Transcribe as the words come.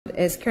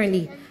is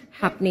currently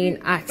happening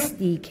at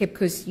the Cape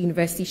Coast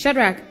University.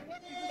 Shadrach.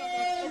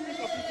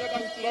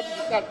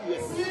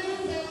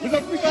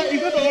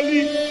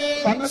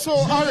 So,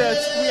 Harriet,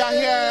 we are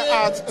here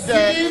at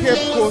the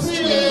Cape Coast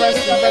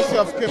University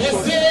of Cape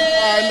Coast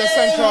in the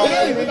central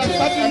region.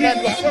 And then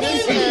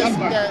this is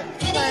the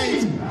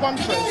 10th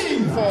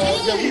conference for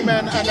the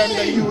women and then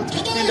the youth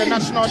in the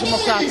National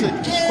Democratic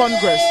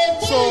Congress.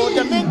 So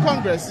the main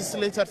congress is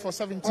slated for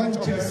 17th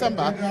of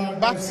December,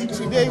 but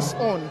today's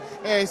own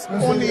is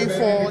only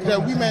for the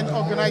women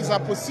organizer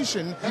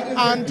position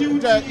and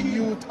the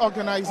youth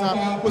organizer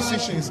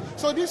positions.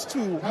 So these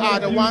two are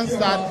the ones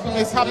that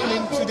is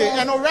happening today.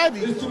 And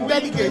already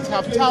delegates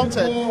have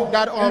touted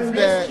that of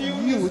the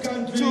youth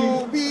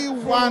to be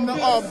one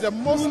of the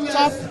most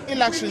tough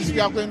elections we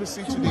are going to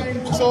see today.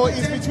 So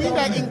it's between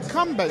the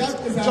incumbent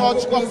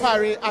George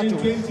Opare Addo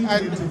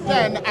and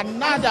then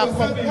another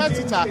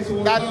competitor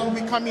that will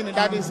be coming in,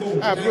 that is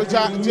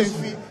Broja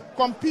Jefi,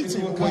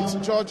 competing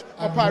with George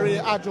Opare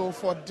Addo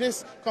for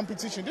this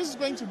competition. This is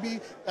going to be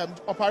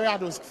Opare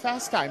Addo's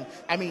first time.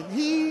 I mean,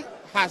 he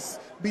has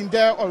been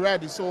there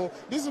already, so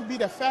this will be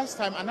the first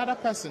time another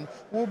person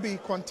will be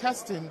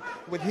contesting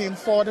with him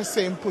for the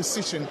same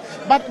position.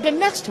 But the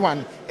next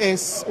one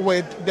is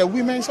with the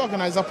women's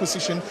organizer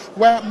position,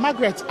 where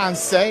Margaret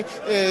Anseh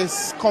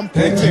is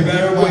competing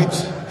with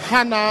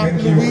Hannah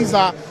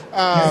Louisa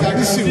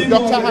Bisu,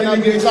 Dr. Hannah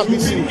Louisa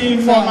Bisu,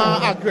 former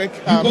Agric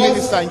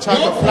minister in charge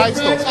of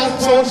livestock.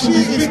 So she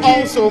is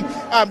also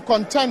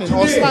contending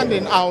or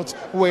standing out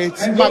with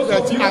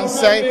Margaret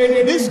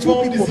Anseh. These two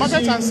people,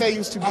 Margaret Anseh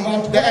used to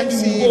be the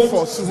MC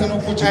for Suhum,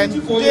 and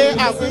they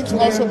are going to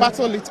also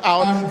battle it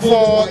out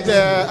for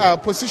the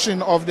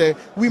position of the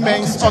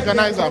women's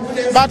organizer.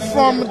 But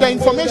from the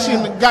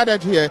information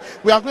gathered here,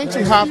 we are going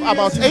to have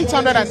about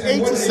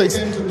 886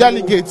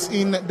 delegates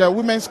in the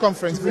women's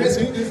conference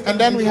voting, and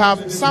then we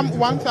have some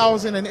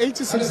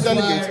 1,086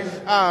 delegates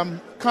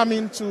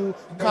coming to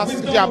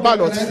cast their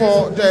ballots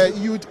for the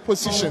youth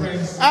position.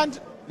 And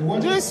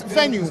this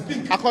venue,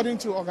 according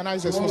to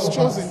organizers, was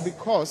chosen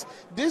because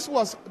this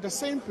was the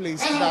same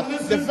place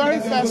that the very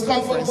first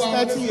conference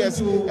 30 years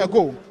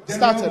ago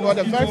started, or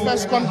the very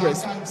first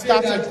congress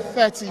started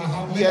 30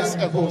 years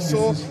ago.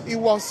 So it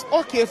was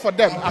okay for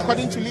them,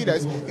 according to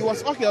leaders, it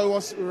was okay, it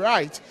was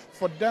right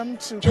for them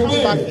to come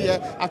back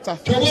here after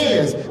 30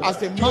 years as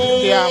they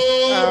mark their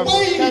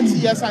 30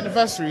 years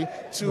anniversary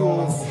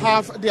to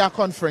have their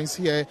conference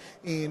here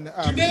in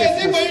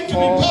Cape Coast,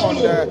 or on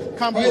the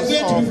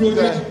campus of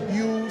the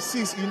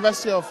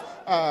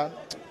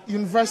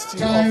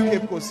University of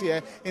Cape Coast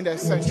here in the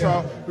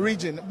central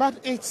region. But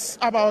it's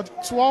about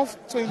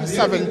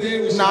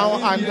 12:27 now,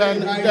 and then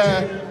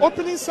the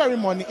opening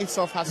ceremony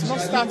itself has not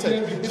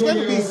started. It's going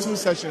to be in two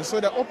sessions. So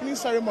the opening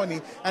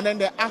ceremony and then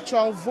the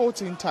actual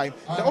voting time.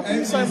 The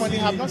opening ceremony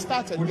have not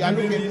started. We are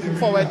looking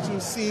forward to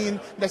seeing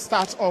the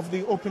start of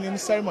the opening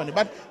ceremony.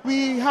 But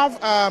we have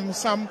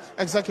some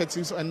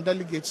executives and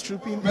delegates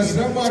trooping in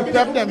to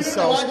prep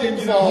themselves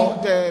for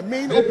the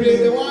main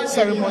opening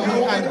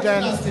ceremony and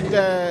then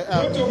the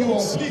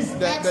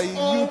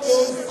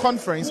youth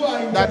conference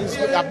that is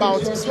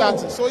about to start.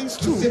 So it's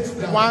two,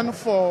 one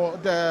for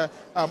the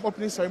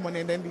opening ceremony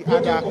and then the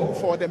other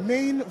for the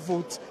main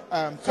vote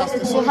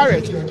casting. So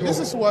Harriet, this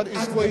is what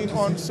is going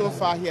on so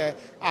far here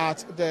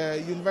at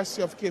the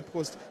University of Cape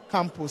Coast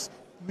campus.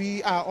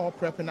 We are all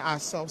prepping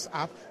ourselves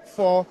up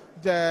for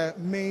the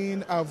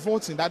main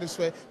voting. That is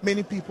where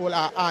many people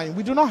are eyeing.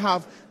 We do not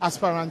have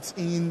aspirants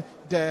in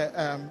the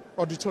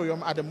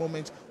auditorium at the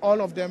moment.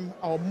 All of them,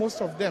 or most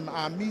of them,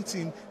 are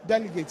meeting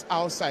delegates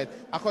outside.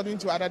 According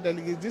to other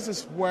delegates, this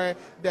is where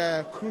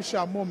the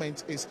crucial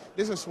moment is.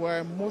 This is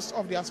where most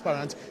of the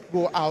aspirants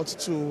go out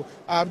to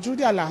do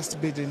their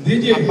last bidding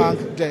among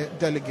the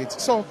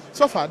delegates. So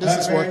far, this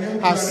is what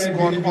has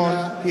gone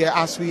on here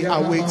as we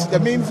await the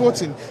main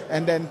voting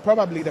and then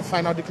probably the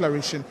final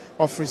declaration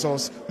of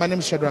results. My name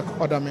is Shadrach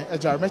Odame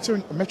Ejar,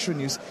 Metro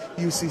News,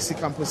 UCC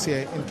campus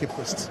here in Cape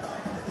Coast.